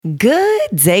Good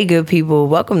day, good people.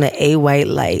 Welcome to A White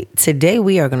Light. Today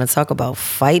we are going to talk about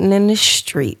fighting in the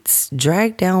streets,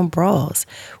 drag down brawls.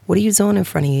 What are you doing in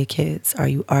front of your kids? Are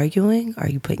you arguing? Are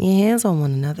you putting your hands on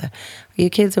one another?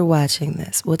 Your kids are watching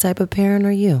this. What type of parent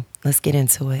are you? Let's get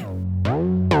into it.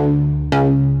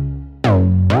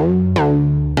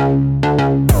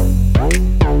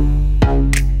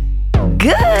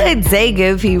 Good day,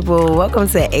 good people. Welcome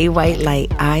to A White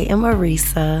Light. I am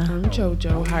Arisa. I'm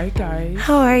JoJo. Hi, guys.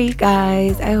 How are you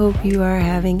guys? I hope you are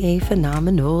having a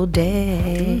phenomenal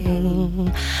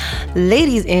day.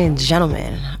 Ladies and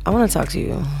gentlemen, I want to talk to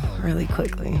you really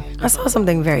quickly. I saw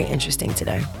something very interesting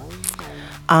today.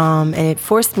 And it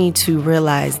forced me to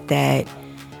realize that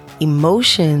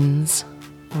emotions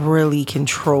really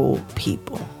control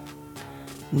people,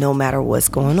 no matter what's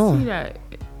going on. See that?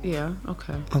 Yeah,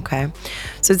 okay. Okay.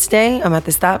 So today I'm at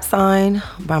the stop sign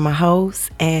by my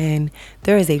house, and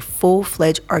there is a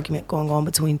full-fledged argument going on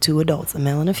between two adults, a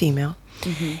male and a female.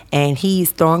 Mm-hmm. And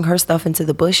he's throwing her stuff into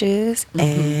the bushes,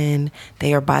 and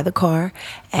they are by the car,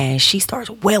 and she starts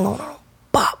wailing on him.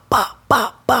 Bop, bop,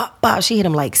 bop, bop, bop. She hit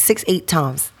him like 6-8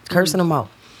 times, cursing him out.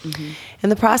 Mm-hmm. In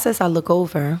the process, I look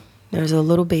over. There's a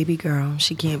little baby girl.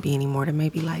 She can't be any more than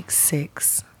maybe like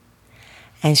 6.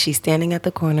 And she's standing at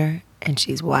the corner, and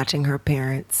she's watching her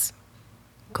parents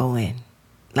go in.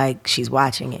 Like, she's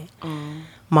watching it.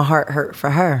 My heart hurt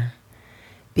for her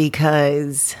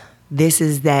because this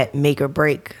is that make or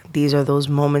break. These are those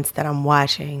moments that I'm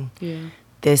watching. Yeah.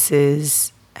 This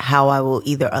is how I will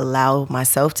either allow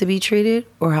myself to be treated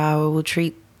or how I will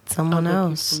treat someone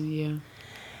else. People, yeah.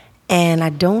 And I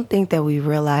don't think that we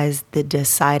realize the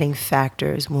deciding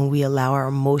factors when we allow our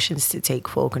emotions to take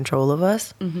full control of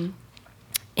us in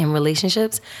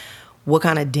relationships. What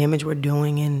kind of damage we're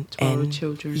doing and our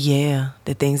children. Yeah,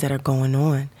 the things that are going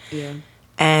on. Yeah.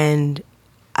 And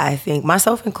I think,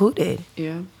 myself included,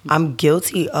 I'm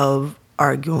guilty of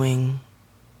arguing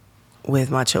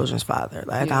with my children's father.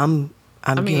 Like, yeah.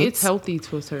 I mean, it's healthy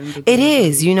to a certain degree. It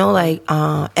is, like,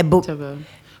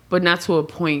 but not to a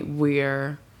point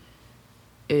where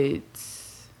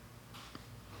it's,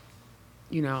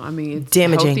 it's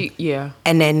damaging. Healthy. Yeah.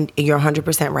 And then you're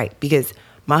 100% right, because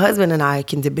my husband and I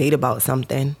can debate about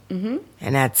something, and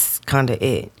that's kind of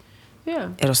it. Yeah.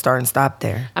 It'll start and stop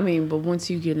there. But once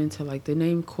you get into, like, the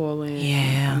name calling,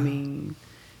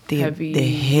 the heavy, the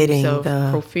hitting, the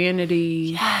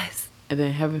profanity. Yes. And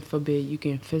then, heaven forbid, you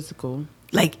get physical.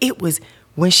 Like, it was,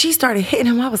 when she started hitting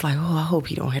him, I was like, oh, I hope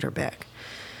he don't hit her back.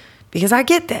 Because I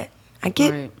get that.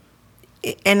 Right.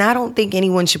 And I don't think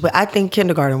anyone should, but I think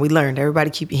kindergarten, we learned,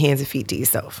 everybody keep your hands and feet to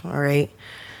yourself, all right?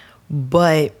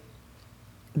 But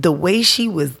the way she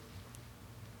was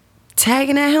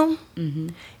tagging at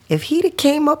him, if he'd have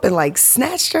came up and, like,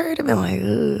 snatched her, it'd have been like,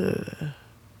 ugh.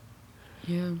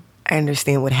 Yeah. I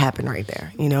understand what happened right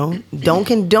there, Don't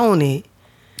condone it.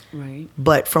 Right.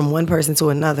 But from one person to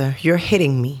another, you're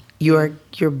hitting me. You're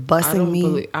busting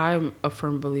me. I'm a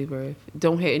firm believer.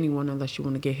 Don't hit anyone unless you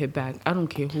want to get hit back. I don't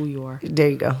care who you are. There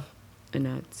you go. And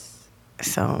that's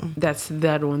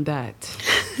that on that.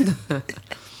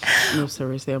 No,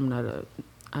 seriously,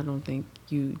 I don't think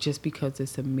you, just because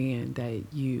it's a man, that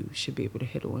you should be able to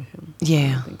hit on him. Yeah.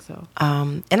 I don't think so.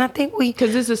 And I think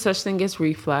because there's a such thing as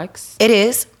reflex. It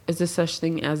is. Is there such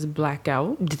thing as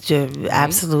blackout?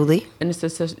 Absolutely. Right? And it's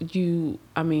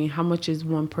how much is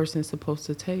one person supposed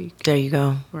to take? There you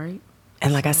go. Right.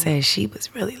 And like I said, she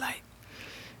was really like,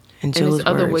 in Jules'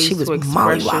 words, she was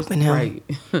mollywopping him. Right.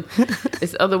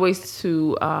 It's other ways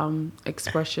to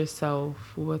express yourself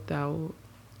without,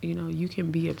 you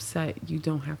can be upset. You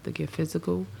don't have to get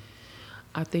physical.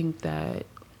 I think that,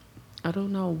 I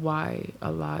don't know why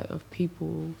a lot of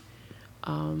people,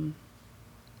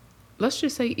 let's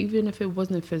just say, even if it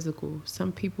wasn't physical,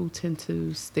 some people tend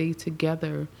to stay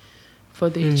together for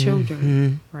their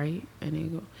children, right?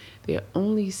 And they're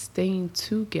only staying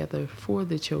together for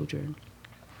the children.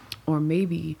 Or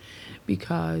maybe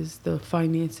because the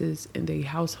finances in their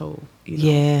household,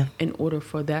 in order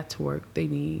for that to work, they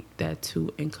need that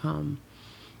two-income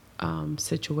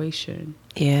situation.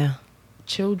 Yeah.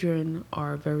 Children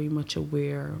are very much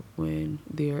aware when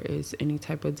there is any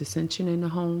type of dissension in the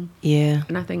home. Yeah.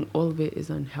 And I think all of it is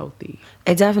unhealthy.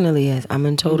 It definitely is. I'm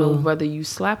in total... whether you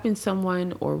slapping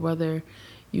someone or whether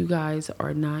you guys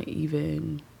are not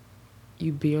even...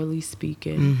 You barely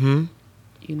speaking.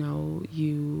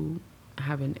 You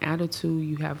have an attitude.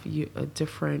 You have a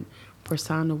different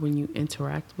persona when you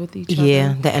interact with each other.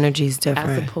 Yeah, the energy is different.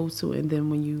 As opposed to... And then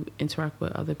when you interact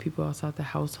with other people outside the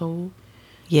household...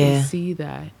 Yeah. You see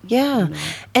that. Yeah.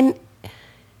 And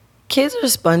kids are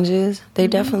sponges. They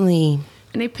definitely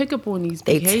And they pick up on these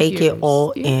They behaviors. take it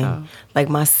all in. Like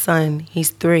my son, he's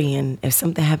 3, and if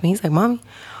something happens, he's like, "Mommy,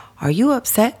 are you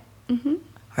upset? Mm-hmm.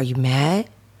 Are you mad?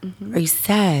 Mm-hmm. Are you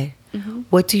sad? Mm-hmm.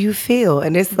 What do you feel?"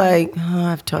 And it's like,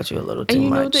 I've taught you a little too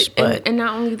much. But and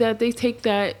not only that, they take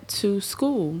that to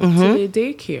school, Mm-hmm. to their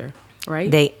daycare, right?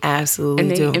 They absolutely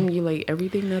and they do. emulate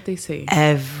everything that they say.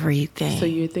 Everything. So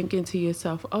you're thinking to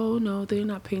yourself, "Oh no, they're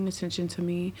not paying attention to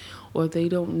me, or they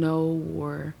don't know,"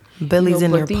 or Billy's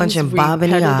in there punching Bob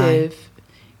in the eye. Repetitive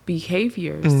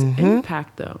behaviors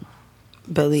impact them.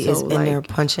 Billy So, is in there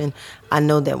punching. I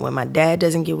know that when my dad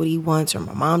doesn't get what he wants or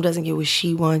my mom doesn't get what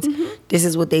she wants, this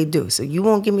is what they do. So you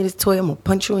won't give me this toy, I'm going to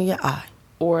punch you in your eye.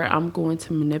 Or I'm going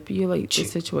to manipulate the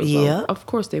situation. Yeah. Well, of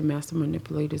course, they're master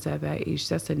manipulators at that age.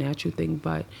 That's a natural thing.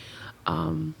 But,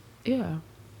 yeah.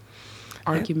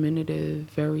 Argumentative,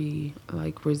 very,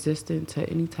 like, resistant to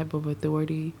any type of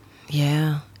authority.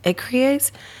 Yeah. It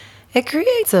creates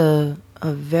a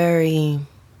very...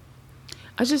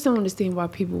 I just don't understand why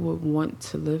people would want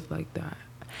to live like that.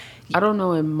 I don't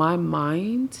know. In my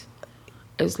mind,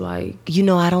 it's like...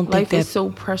 I don't think life is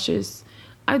so precious.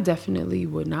 I definitely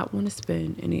would not want to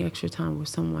spend any extra time with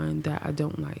someone that I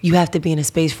don't like. You have to be in a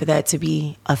space for that to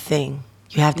be a thing.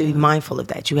 You have to be mindful of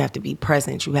that. You have to be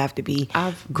present. You have to be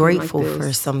grateful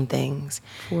for some things.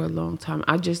 For a long time.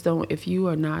 I just don't... If you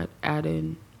are not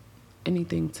adding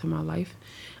anything to my life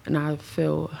and I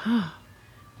feel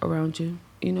around you,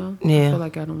 Yeah. I feel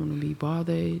like I don't want to be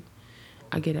bothered.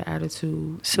 I get an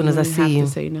attitude. As soon as I see you. You don't have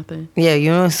to say nothing.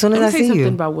 Yeah, as soon as I see you. Let me say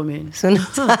something about women. As soon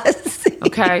as I see you.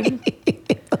 Okay?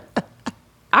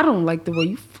 I don't like the way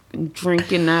you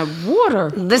drinking that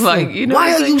water. Listen,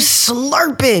 why are you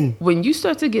slurping? When you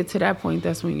start to get to that point,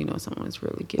 that's when you know someone's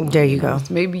really getting There you go.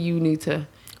 Maybe you need to...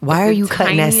 Why are you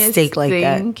cutting that steak like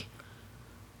thing,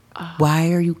 that?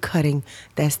 Why are you cutting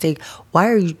that steak? Why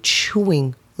are you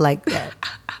chewing like that?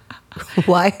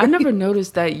 Why? I never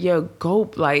noticed that your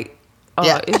gulp, it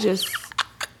just,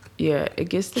 it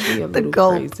gets to be a little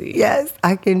crazy. Yes,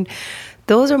 I can.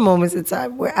 Those are moments in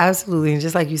time where absolutely, and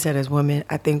just like you said, as women,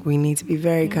 I think we need to be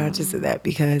very conscious of that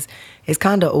because it's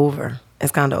kind of over.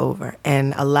 It's kind of over.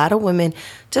 And a lot of women,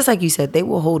 just like you said, they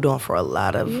will hold on for a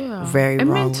lot of very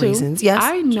wrong reasons. Yes,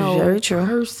 I know very true.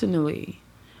 Personally,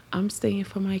 I'm staying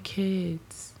for my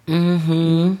kids.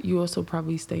 Mm-hmm. You also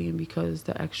probably staying because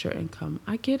the extra income.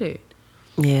 I get it.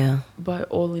 Yeah. But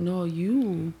all in all,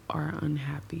 you are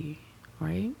unhappy,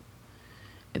 right?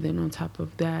 And then on top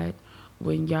of that,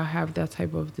 when y'all have that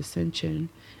type of dissension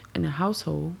in a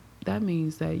household, that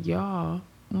means that y'all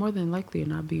more than likely are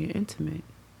not being intimate,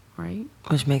 right?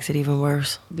 Which makes it even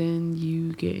worse. Then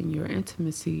you getting your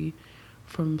intimacy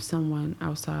from someone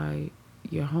outside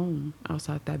your home,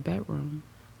 outside that bedroom.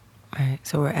 Right.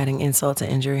 So we're adding insult to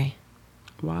injury.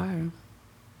 Why?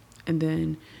 And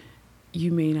then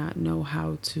you may not know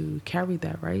how to carry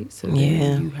that, right? So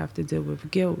then you have to deal with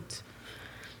guilt.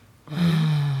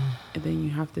 Right? And then you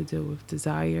have to deal with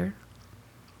desire.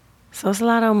 So it's a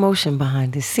lot of emotion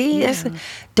behind this. See,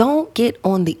 don't get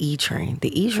on the E train.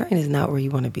 The E train is not where you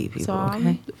want to be, people. So I'm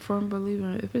a firm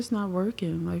believer, if it's not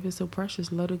working, life is so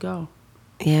precious, let it go.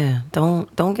 Yeah,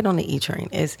 don't get on the E train.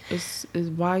 It's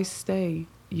why stay?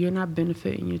 You're not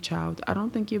benefiting your child. I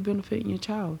don't think you're benefiting your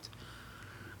child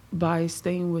by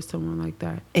staying with someone like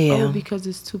that. Yeah. Oh, because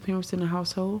it's 2 parents in the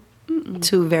household? Mm-mm.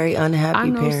 2 very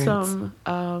unhappy parents. I know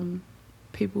some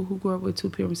people who grew up with 2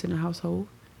 parents in the household.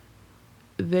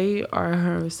 They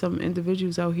are some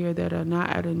individuals out here that are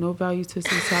not adding no value to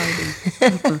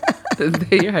society.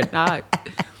 They are not.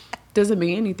 Doesn't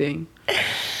mean anything.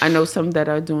 I know some that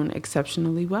are doing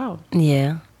exceptionally well.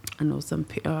 Yeah. I know some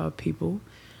people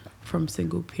from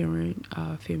single parent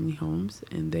family homes,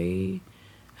 and they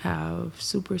have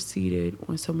superseded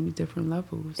on so many different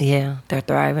levels. Yeah, they're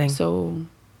thriving. So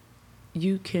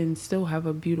you can still have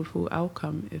a beautiful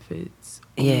outcome if it's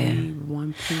only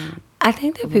one parent. I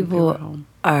think that people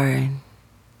are...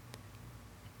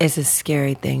 It's a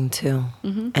scary thing, too.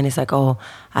 Mm-hmm. And it's like, oh,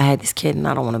 I had this kid and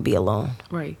I don't want to be alone.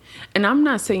 Right. And I'm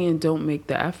not saying don't make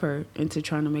the effort into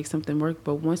trying to make something work,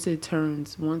 but once it's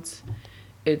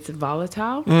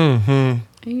volatile,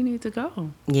 you need to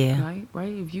go. Yeah.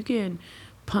 Right? If you get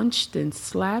punched and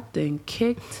slapped and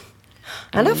kicked...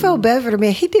 And I felt bad for the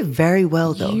man. He did very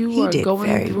well, though. He did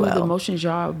going through the motions.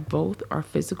 Y'all both are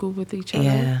physical with each other.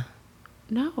 Yeah.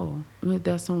 No.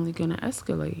 That's only going to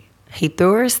escalate. He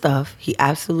threw her stuff. He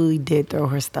absolutely did throw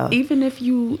her stuff. Even if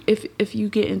you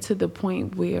get into the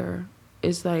point where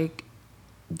it's like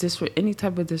any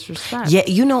type of disrespect.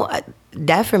 Yeah,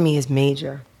 that for me is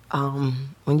major.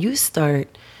 When you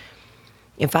start,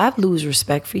 if I lose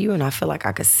respect for you and I feel like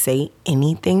I could say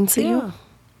anything to you,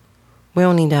 We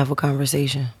don't need to have a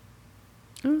conversation.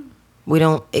 Mm.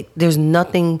 There's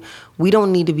nothing, we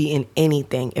don't need to be in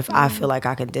anything if I feel like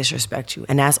I could disrespect you.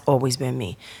 And that's always been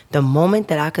me. The moment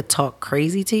that I could talk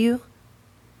crazy to you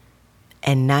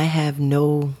and not have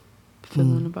no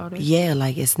feeling about it. Yeah,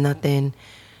 like it's nothing.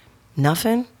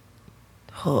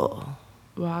 Oh.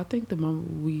 Well, I think the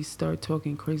moment we start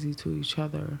talking crazy to each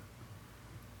other,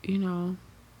 I don't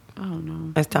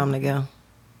know. It's time to go.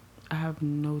 I have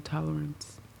no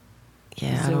tolerance.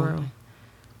 Yeah, Zero.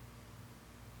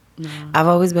 No. I've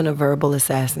always been a verbal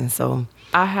assassin, so.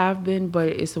 I have been, but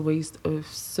it's a waste of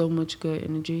so much good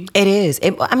energy. It is.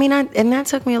 And that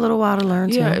took me a little while to learn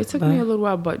too. Yeah, it took me a little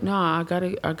while, but I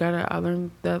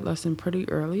learned that lesson pretty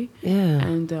early. Yeah.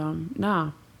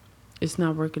 And it's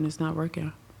not working. It's not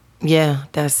working. Yeah,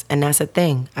 that's a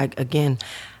thing.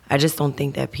 I just don't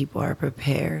think that people are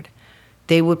prepared.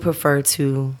 They would prefer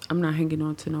to. I'm not hanging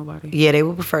on to nobody. Yeah, they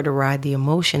would prefer to ride the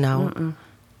emotion out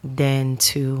than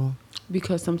to.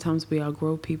 Because sometimes we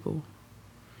outgrow people.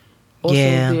 Also,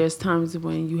 there's times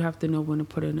when you have to know when to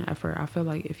put in the effort. I feel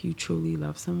like if you truly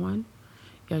love someone,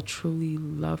 you truly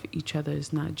love each other.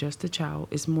 It's not just a child.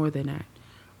 It's more than that,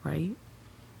 right?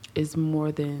 It's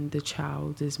more than the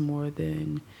child. It's more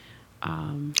than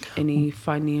any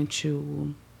financial.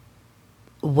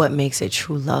 What makes it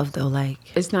true love, though? Like,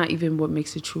 it's not even what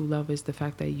makes it true love. Is the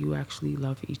fact that you actually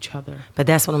love each other. But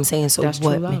that's what I'm saying. So that's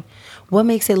true love. What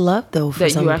makes it love, though, for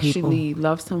that some you people? actually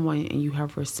love someone and you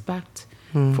have respect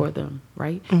for them,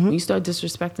 right? When you start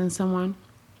disrespecting someone,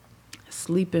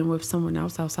 sleeping with someone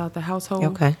else outside the household.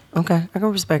 Okay, I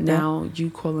can respect that. Now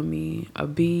you calling me a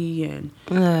B and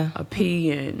a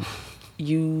P and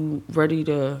you ready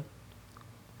to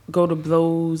go to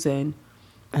blows and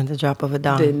the drop of a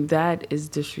dime. Then that is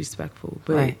disrespectful.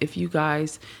 But right. If you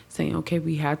guys saying, okay,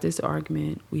 we had this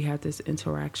argument, we had this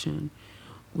interaction,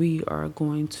 we are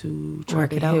going to try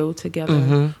to heal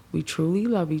together. We truly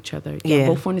love each other. Y'all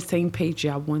both on the same page.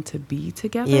 Y'all want to be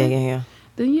together. Yeah.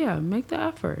 Then make the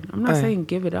effort. I'm not saying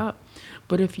give it up.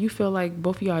 But if you feel like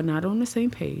both of y'all are not on the same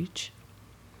page,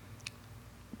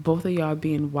 both of y'all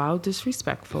being wild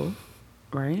disrespectful,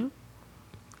 right?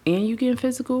 And you getting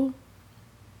physical,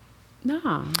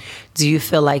 nah. Do you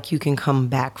feel like you can come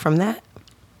back from that?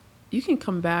 You can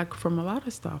come back from a lot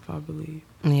of stuff, I believe.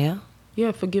 Yeah.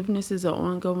 Yeah, forgiveness is an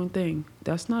ongoing thing.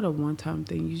 That's not a one-time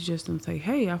thing. You just don't say,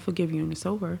 hey, I forgive you and it's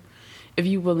over. If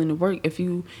you're willing to work,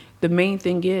 the main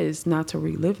thing is not to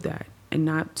relive that and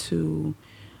not to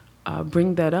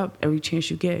bring that up every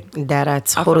chance you get. That I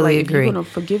totally agree. If you're going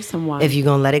to forgive someone. If you're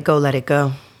going to let it go, let it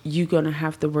go. You're going to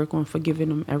have to work on forgiving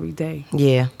them every day.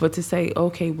 Yeah. But to say,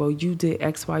 okay, well, you did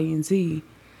X, Y, and Z,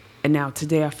 and now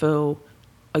today I feel,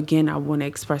 again, I want to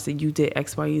express that you did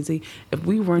X, Y, and Z. If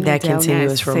we run that down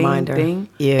that same reminder. Thing,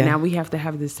 and now we have to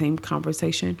have the same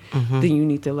conversation, then you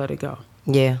need to let it go.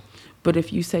 Yeah. But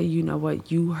if you say, you know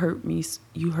what, you hurt me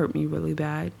really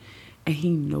bad, and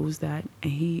he knows that,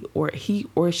 and he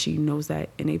or she knows that,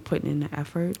 and they put in the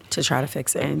effort to try to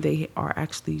fix it, and they are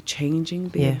actually changing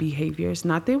their behaviors,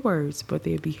 not their words, but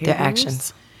their behaviors, their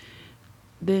actions.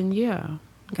 Then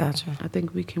gotcha. I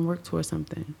think we can work towards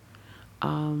something.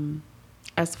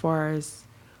 As far as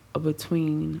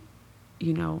between,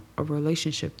 a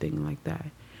relationship thing like that.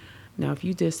 Now, if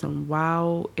you did some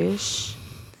wild-ish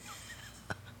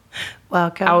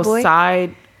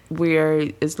outside where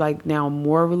it's like now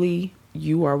morally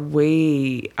you are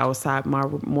way outside my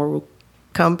moral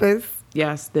compass,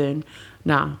 yes, then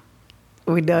nah,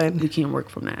 we're done. We can't work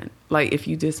from that. Like if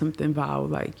you did something vile,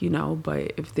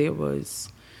 but if there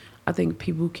was, I think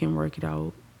people can work it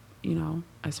out.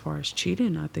 As far as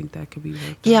cheating, I think that could be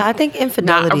worked out. I think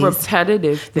infidelity, not a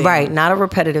repetitive thing, right? Not a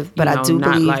repetitive, but I do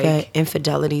believe that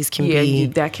infidelities can be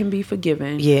that can be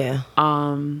forgiven. Yeah.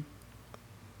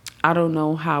 I don't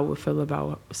know how I would feel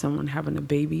about someone having a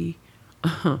baby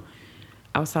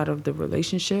outside of the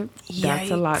relationship. Yikes. That's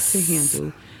a lot to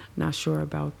handle. Not sure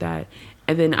about that.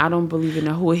 And then I don't believe in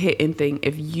the whole hitting thing.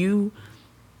 If you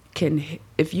can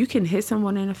hit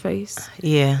someone in the face,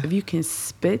 if you can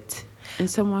spit in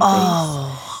someone's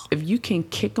face, if you can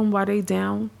kick them while they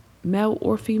down, male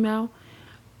or female,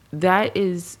 that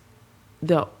is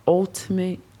the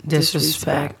ultimate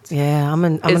disrespect. Yeah, I'm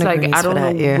it's like I don't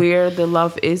know that, where the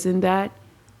love is in that.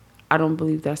 I don't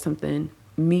believe that's something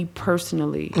me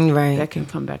personally that can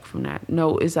come back from that.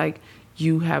 No, it's like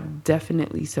you have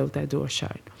definitely sealed that door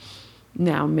shut.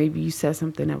 Now maybe you said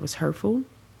something that was hurtful,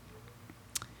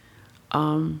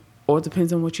 or it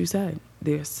depends on what you said.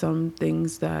 There's some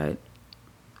things that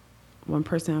one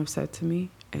person have said to me,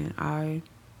 and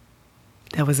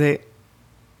that was it.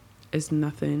 It's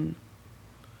nothing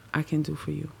I can do for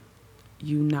you.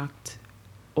 You knocked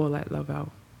all that love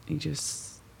out. You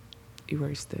just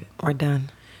erased it. We're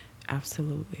done.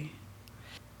 Absolutely.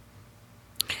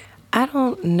 I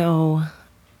don't know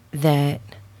that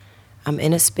I'm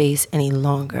in a space any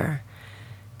longer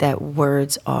that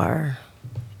words are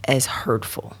as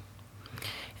hurtful.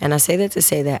 And I say that to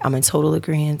say that I'm in total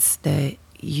agreement that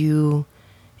if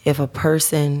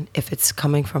it's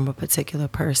coming from a particular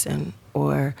person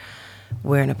or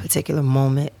we're in a particular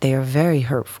moment, they are very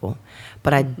hurtful.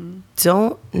 But I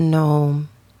don't know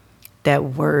that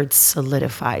words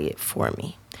solidify it for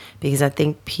me. Because I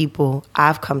think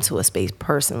I've come to a space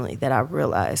personally that I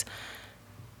realize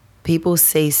people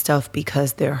say stuff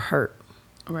because they're hurt.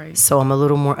 Right. So I'm a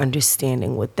little more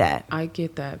understanding with that. I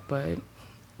get that, but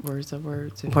words are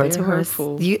words. If Words they're are words.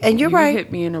 hurtful, And you're right. You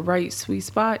hit me in the right sweet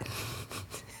spot.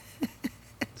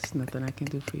 There's nothing I can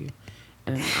do for you.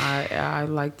 And I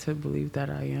like to believe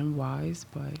that I am wise,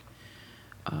 but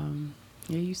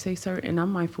yeah, you say certain, and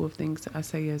I'm mindful of things I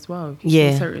say as well. If you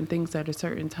say certain things at a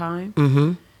certain time,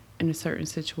 in a certain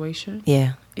situation.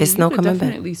 Yeah, it's no coming back.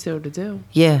 Definitely seal the deal.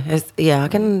 Yeah, I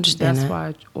can understand that. That's why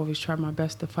I always try my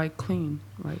best to fight clean,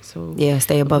 right? So yeah,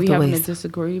 stay above the waist. If we having a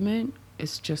disagreement,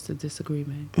 it's just a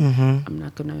disagreement. I'm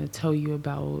not gonna tell you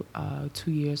about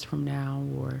 2 years from now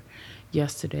or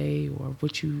yesterday or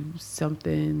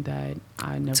something that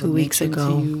I never 2 weeks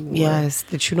ago. To you. Yes,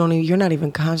 that you're not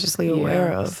even consciously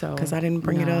aware of because I didn't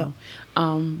bring it up.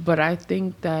 But I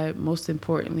think that most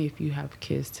importantly, if you have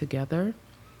kids together,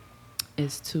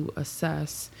 is to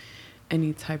assess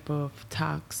any type of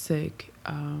toxic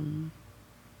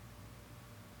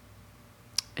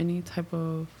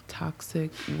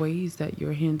ways that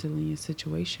you're handling your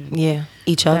situation. Yeah,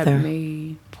 each other. That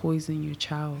may poison your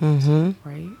child,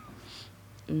 right?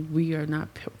 We are not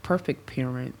perfect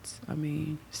parents. I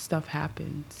mean, stuff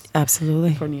happens. Absolutely.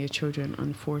 In front of your children,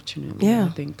 unfortunately. Yeah. I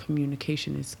think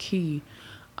communication is key.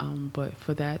 But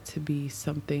for that to be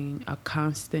a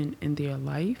constant in their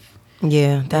life, I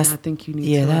think you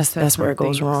need to that's where it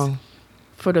goes wrong.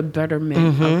 For the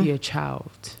betterment of your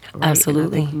child. Right?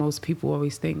 Absolutely. And I think most people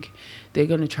always think they're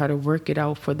going to try to work it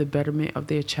out for the betterment of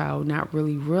their child, not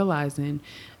really realizing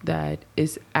that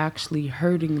it's actually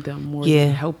hurting them more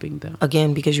than helping them.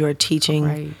 Again, because you are teaching.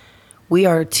 Right. We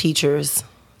are teachers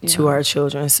to our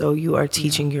children, so you are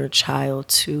teaching your child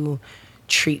to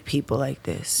treat people like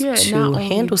this, to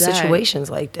handle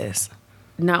situations like this.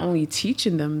 Not only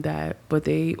teaching them that, but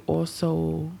they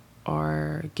also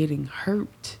are getting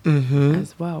hurt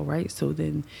as well, right? So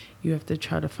then you have to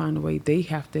try to find a way they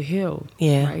have to heal,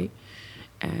 right?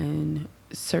 And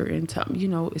certain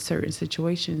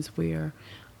situations where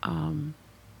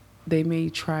they may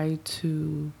try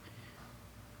to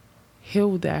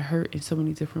heal that hurt in so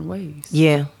many different ways.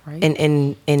 Yeah, right.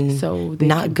 And so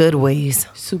not good ways.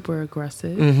 Super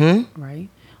aggressive, right?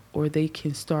 Or they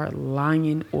can start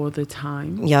lying all the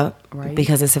time. Yep. Right.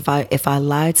 Because it's if I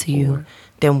lie to you,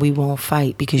 then we won't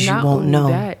fight because you won't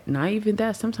know. Not even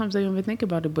that. Sometimes they don't even think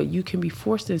about it, but you can be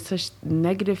forced in such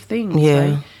negative things. Yeah.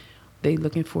 Right? They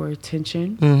looking for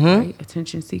attention, right?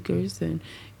 Attention seekers, and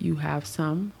you have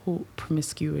some who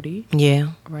promiscuity. Yeah.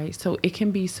 Right. So it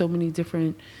can be so many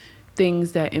different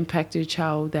things that impact your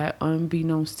child that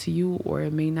unbeknownst to you, or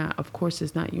it may not. Of course,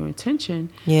 it's not your intention.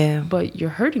 Yeah. But you're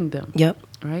hurting them. Yep.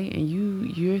 Right. And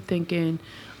you're thinking,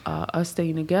 us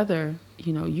staying together.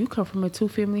 You come from a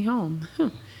 2-family home.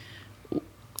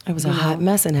 It was a hot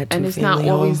mess in that 2-family home. And it's not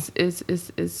always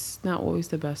it's not always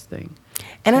the best thing.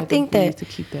 And so I think that you need to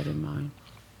keep that in mind.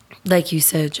 Like you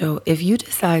said, Joe, if you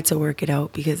decide to work it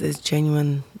out because it's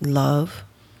genuine love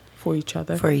for each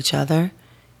other,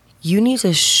 you need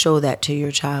to show that to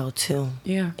your child too.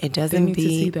 Yeah. It doesn't to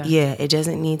see that. Yeah, it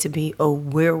doesn't need to be,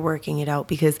 we're working it out,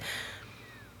 because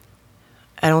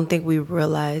I don't think we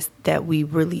realize that we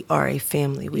really are a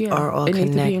family. We are all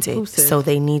connected. So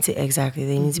they need to,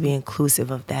 they need to be inclusive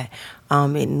of that.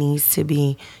 It needs to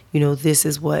be, this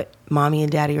is what mommy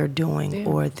and daddy are doing,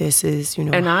 or this is,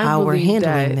 how we're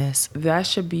handling this. That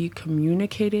should be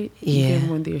communicated even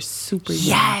when they're super young.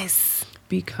 Yes.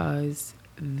 Because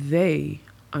they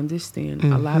understand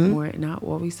a lot more. And I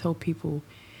always tell people,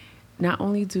 not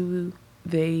only do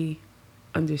they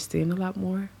understand a lot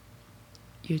more,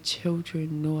 your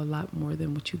children know a lot more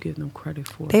than what you give them credit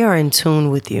for. They are in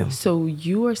tune with you. So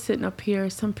you are sitting up here,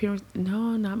 some parents,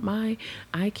 no, not mine,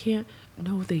 I can't.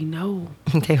 No, they know.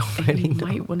 They already know.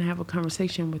 You might want to have a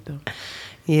conversation with them.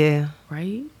 Yeah.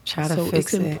 Right? Try to fix it. So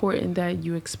it's important that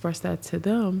you express that to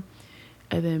them,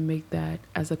 and then make that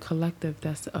as a collective,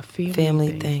 that's a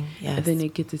family thing. Yes. And then they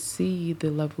get to see the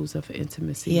levels of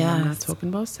intimacy. Yes. I'm not talking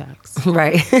about sex.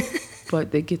 Right.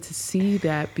 But they get to see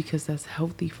that because that's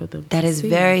healthy for them. That is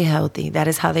very healthy. That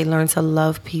is how they learn to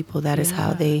love people. That is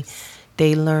how they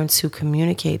learn to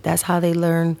communicate. That's how they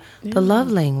learn the love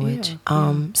language.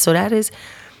 So that is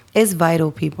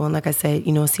vital, people. And like I said,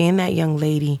 you know, seeing that young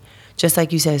lady, just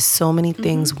like you said, so many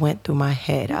things went through my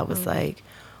head. I was like,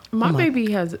 my baby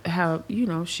you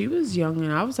know, she was young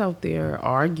and I was out there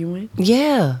arguing.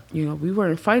 Yeah. You know, we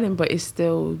weren't fighting, but it's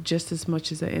still just as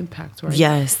much as an impact, right?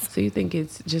 Yes. So you think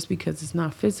it's just because it's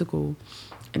not physical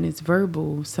and it's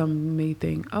verbal, some may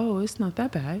think, oh, it's not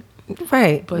that bad.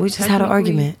 Right. But we just had an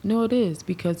argument. No, it is.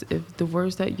 Because if the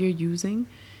words that you're using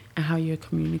and how you're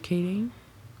communicating,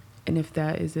 and if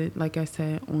that isn't, like I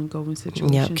said, ongoing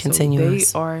situation. Yep, continuous.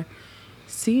 So they are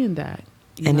seeing that.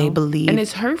 And they believe. And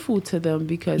it's hurtful to them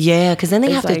because. Yeah, because then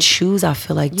they have to choose, I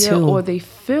feel like, too. Or they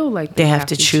feel like they have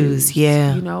to choose.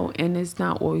 Yeah. You know, and it's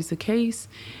not always the case.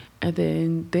 And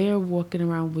then they're walking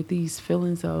around with these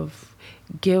feelings of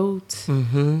guilt,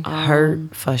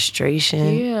 hurt, frustration,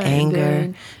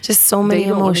 anger, just so many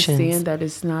emotions. They don't understand that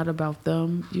it's not about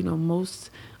them. You know, most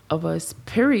of us,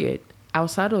 period,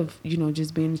 outside of, you know,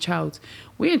 just being a child,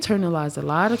 we internalize a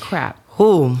lot of crap.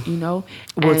 You know,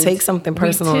 we'll take something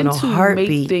personal in a heartbeat.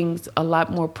 Make things a lot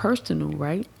more personal,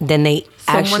 right? Than they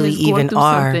actually even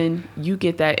are. You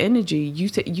get that energy. You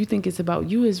think it's about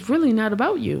you. It's really not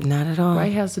about you. Not at all.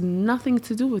 Right? It has nothing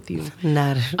to do with you.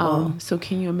 Not at all. So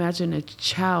can you imagine a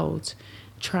child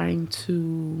trying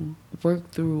to work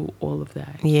through all of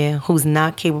that? Yeah, who's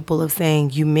not capable of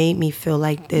saying, you made me feel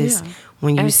like this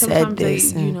when you said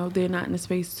this. You know, they're not in a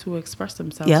space to express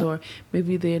themselves, or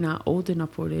maybe they're not old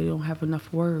enough or they don't have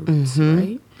enough words,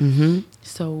 right?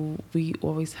 So we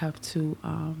always have to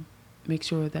make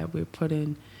sure that we're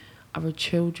putting our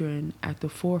children at the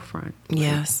forefront. Right?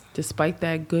 Yes. Despite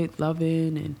that good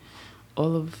loving and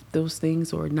all of those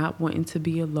things, or not wanting to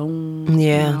be alone.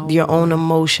 Yeah, you know, your own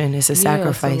emotion is a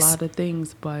sacrifice. It's a lot of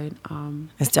things, but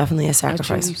it's definitely a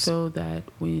sacrifice. I truly feel that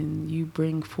when you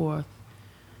bring forth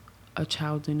a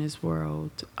child in this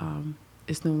world,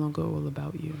 it's no longer all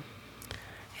about you.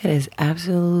 It is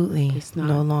absolutely it's not,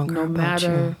 no longer about you.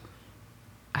 No matter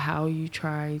how you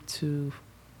try to,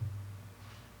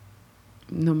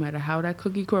 no matter how that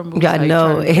cookie crumbles, I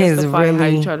know it is really how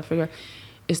you try to figure out,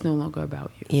 it's no longer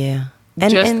about you. Yeah.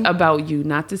 And about you,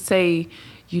 not to say,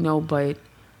 you know, but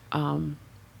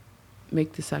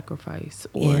make the sacrifice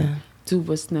or do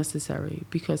what's necessary,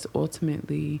 because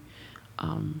ultimately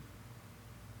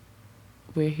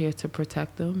we're here to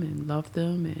protect them and love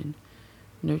them and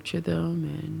nurture them,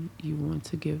 and you want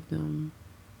to give them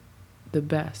the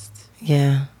best.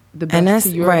 Yeah. The best and that's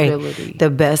to your ability. The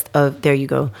best of, there you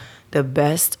go, the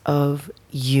best of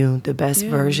you, the best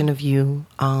version of you.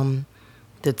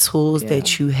 The tools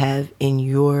that you have in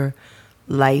your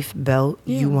life belt,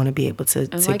 you want to be able to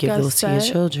give those to your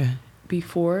children.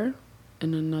 Before,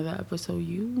 in another episode,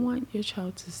 you want your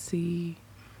child to see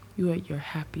you at your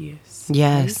happiest.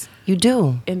 Yes, right? You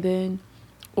do. And then,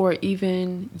 or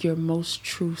even your most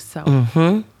true self,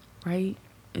 right?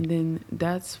 And then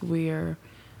that's where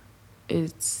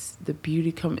it's the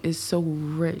beauty is so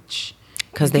rich.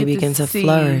 Because they begin to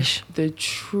flourish. The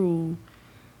true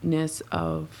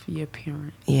of your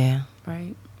parent. Yeah.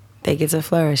 Right? They get to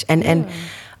flourish. And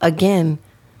again,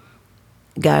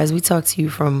 guys, we talk to you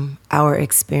from our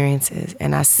experiences.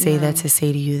 And I say that to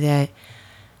say to you that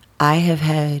I have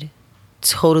had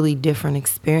totally different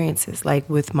experiences. Like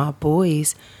with my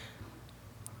boys,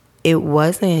 it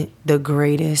wasn't the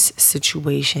greatest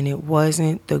situation. It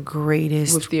wasn't the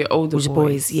greatest. With the older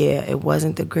boys. Yeah. It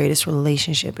wasn't the greatest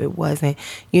relationship. It wasn't,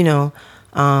 you know,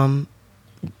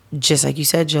 just like you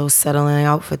said, Joe, settling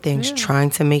out for things, trying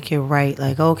to make it right.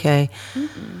 Like, okay,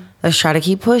 let's try to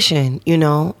keep pushing, you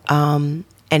know. And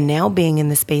now being in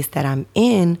the space that I'm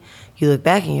in, you look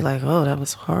back and you're like, oh, that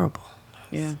was horrible.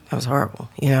 That was horrible,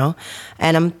 you know.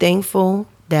 And I'm thankful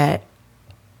that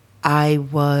I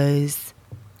was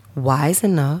wise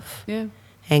enough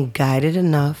and guided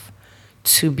enough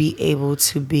to be able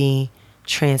to be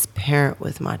transparent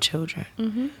with my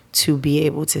children, to be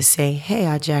able to say, hey,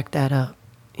 I jacked that up.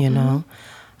 You know,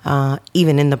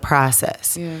 even in the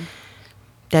process,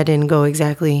 that didn't go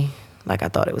exactly like I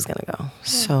thought it was going to go.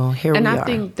 So here we are. And I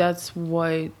think that's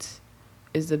what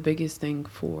is the biggest thing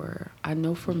I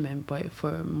know for men, but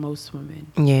for most women.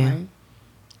 Yeah.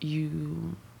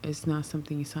 Right? It's not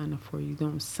something you sign up for. You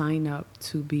don't sign up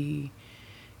to be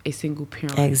a single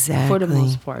parent. Exactly. For the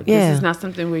most part. This is not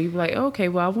something where you're like, okay,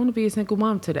 well, I want to be a single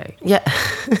mom today. Yeah.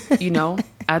 You know,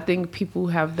 I think people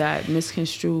have that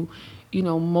misconstrued.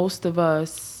 most of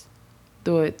us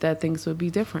thought that things would be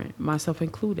different, myself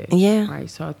included. Yeah. Right.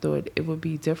 So I thought it would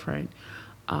be different.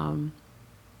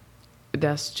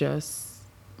 That's just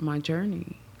my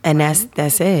journey. And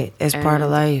that's it. It's part of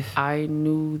life. I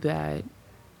knew that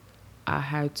I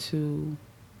had to,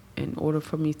 in order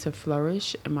for me to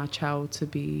flourish and my child to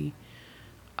be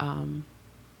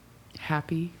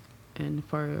happy, and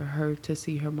for her to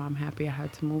see her mom happy, I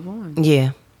had to move on.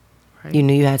 Yeah. Right? You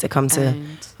knew you had to come to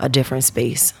a different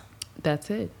space. That's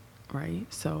it. Right.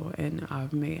 So, and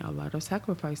I've made a lot of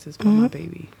sacrifices for my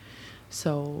baby.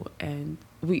 So, and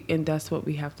that's what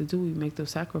we have to do. We make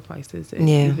those sacrifices. And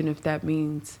even if that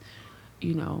means,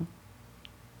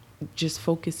 just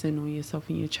focusing on yourself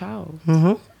and your child.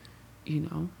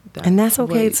 And that's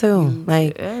okay too.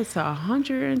 It's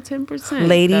 110%.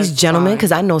 Ladies, gentlemen,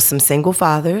 because I know some single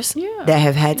fathers that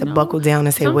have had to buckle down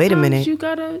and say, "Wait a minute,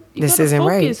 this isn't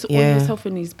right." Focus on yourself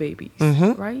and these babies,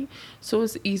 right? So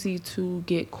it's easy to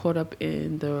get caught up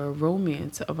in the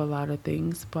romance of a lot of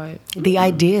things, but the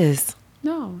ideas.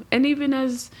 No, and even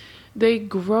as they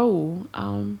grow,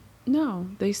 no,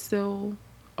 they still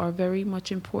are very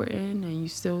much important, and you're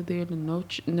still there to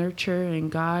nurture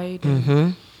and guide.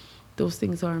 And those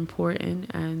things are important,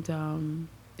 and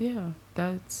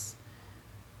that's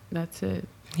it.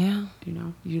 Yeah,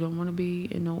 you don't want to be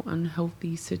in no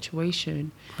unhealthy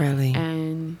situation, really,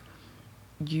 and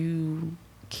you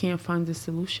can't find the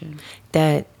solution.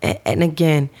 And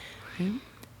again. Right?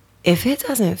 If it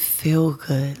doesn't feel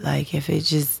good, like if it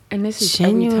just and this is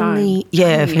genuinely,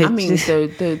 every time.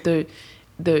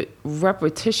 The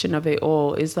repetition of it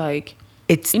all is like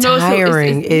it's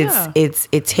tiring.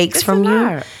 It takes from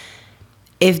you.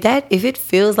 If it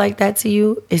feels like that to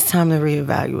you, it's time to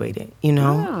reevaluate it.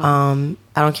 I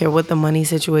don't care what the money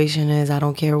situation is. I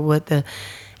don't care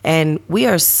and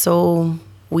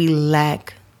we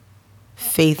lack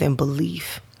faith and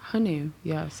belief. Honey,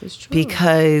 yes, it's true.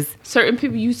 Because certain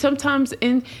people, you sometimes,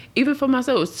 even for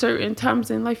myself, certain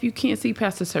times in life, you can't see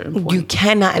past a certain point. You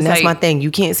cannot, and that's my thing.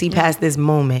 You can't see past this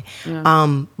moment.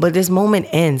 Yeah. But this moment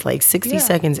ends, like 60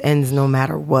 seconds ends no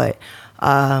matter what.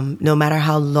 No matter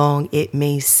how long it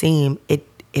may seem, it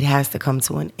has to come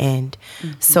to an end.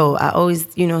 So I always,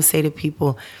 say to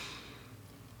people,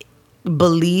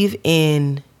 believe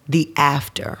in the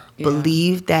after. Yeah.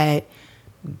 Believe that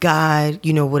God,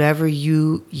 whatever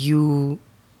you use,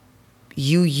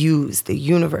 the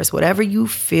universe, whatever you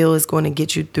feel is going to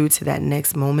get you through to that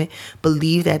next moment,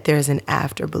 believe that there's an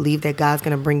after. Believe that God's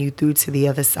going to bring you through to the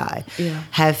other side. Yeah.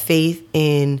 Have faith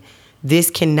in this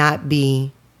cannot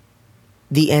be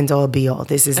the end all be all.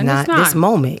 This is not this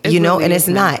moment, really and it's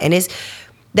not. And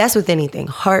that's with anything.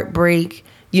 Heartbreak,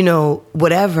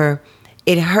 whatever.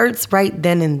 It hurts right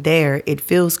then and there. It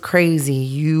feels crazy.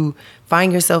 You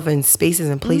find yourself in spaces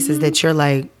and places that you're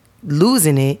like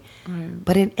losing it,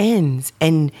 but it ends.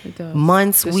 And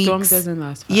months, weeks. The storm doesn't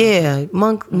last forever. Yeah,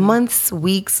 months,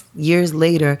 weeks, years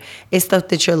later, it's stuff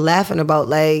that you're laughing about.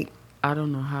 Like, I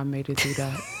don't know how I made it through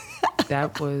that.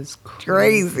 That was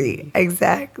crazy.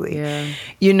 Exactly.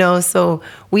 Yeah. So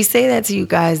we say that to you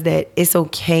guys, that it's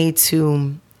okay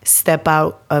to step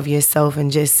out of yourself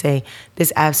and just say,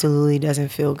 this absolutely doesn't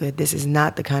feel good. This is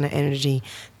not the kind of energy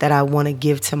that I want to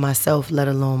give to myself, let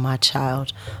alone my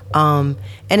child. And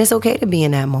it's okay to be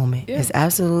in that moment. Yeah. It's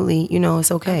absolutely,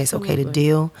 it's okay. Absolutely. It's okay to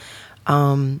deal.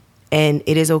 And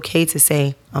it is okay to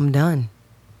say, I'm done.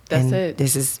 That's it.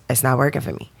 It's not working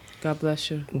for me. God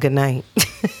bless you. Good night.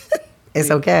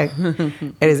 It's okay.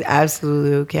 It is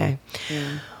absolutely okay.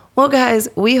 Yeah. Well, guys,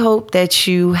 we hope that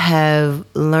you have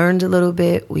learned a little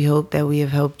bit. We hope that we have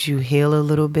helped you heal a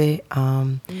little bit.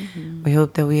 We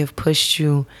hope that we have pushed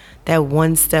you that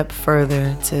one step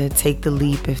further to take the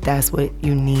leap if that's what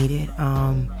you needed.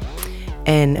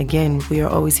 And again, we are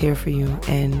always here for you,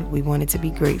 and we want it to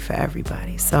be great for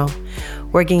everybody. So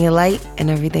working your light and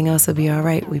everything else will be all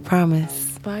right. We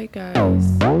promise. Bye,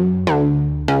 guys.